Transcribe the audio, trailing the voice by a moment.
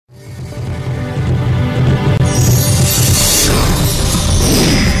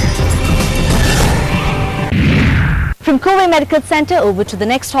Kowe Medical Center over to the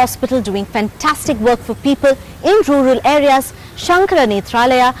next hospital doing fantastic work for people in rural areas, Sankara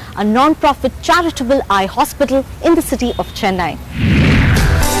Nethralaya, a non-profit charitable eye hospital in the city of Chennai.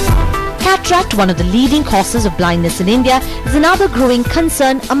 Cataract, one of the leading causes of blindness in India, is another growing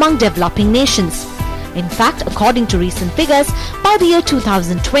concern among developing nations. In fact, according to recent figures, by the year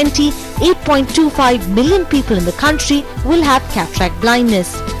 2020, 8.25 million people in the country will have cataract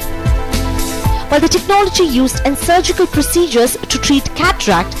blindness. While the technology used in surgical procedures to treat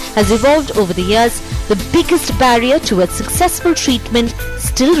cataract has evolved over the years, the biggest barrier towards successful treatment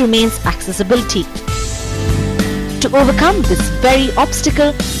still remains accessibility. To overcome this very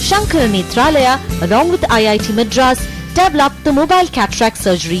obstacle, Sankara Nethralaya, along with IIT Madras, developed the mobile cataract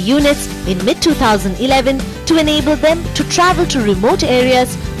surgery units in mid-2011 to enable them to travel to remote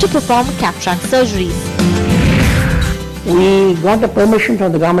areas to perform cataract surgeries. We got the permission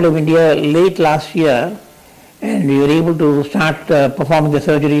from the Government of India late last year, and we were able to start performing the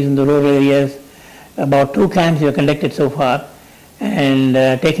surgeries in the rural areas. About 2 camps we have conducted so far,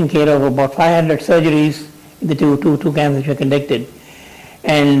 and taking care of about 500 surgeries in the two camps which were conducted.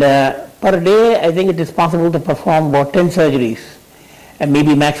 And per day, I think it is possible to perform about 10 surgeries, and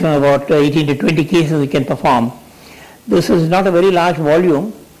maybe maximum about 18 to 20 cases we can perform. This is not a very large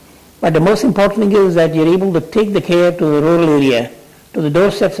volume, but the most important thing is that you're able to take the care to the rural area, to the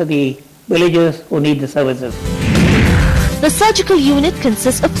doorsteps of the villagers who need the services. The surgical unit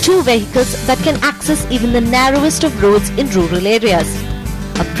consists of 2 vehicles that can access even the narrowest of roads in rural areas.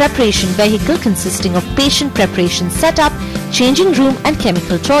 A preparation vehicle consisting of patient preparation setup, changing room and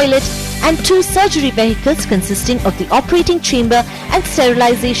chemical toilet, and 2 surgery vehicles consisting of the operating chamber and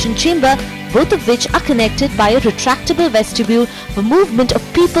sterilization chamber, both of which are connected by a retractable vestibule for movement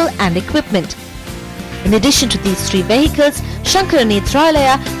of people and equipment. In addition to these 3 vehicles, Sankara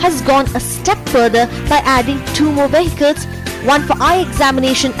Nethralaya has gone a step further by adding 2 more vehicles, one for eye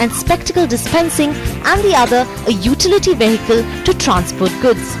examination and spectacle dispensing, and the other a utility vehicle to transport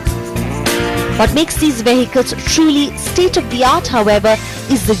goods. What makes these vehicles truly state-of-the-art, however,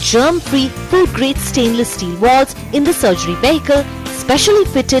 is the germ-free, full-grade stainless steel walls in the surgery vehicle, specially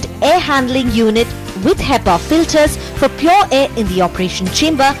fitted air handling unit with HEPA filters for pure air in the operation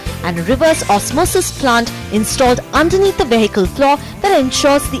chamber, and a reverse osmosis plant installed underneath the vehicle floor that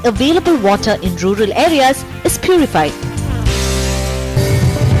ensures the available water in rural areas is purified.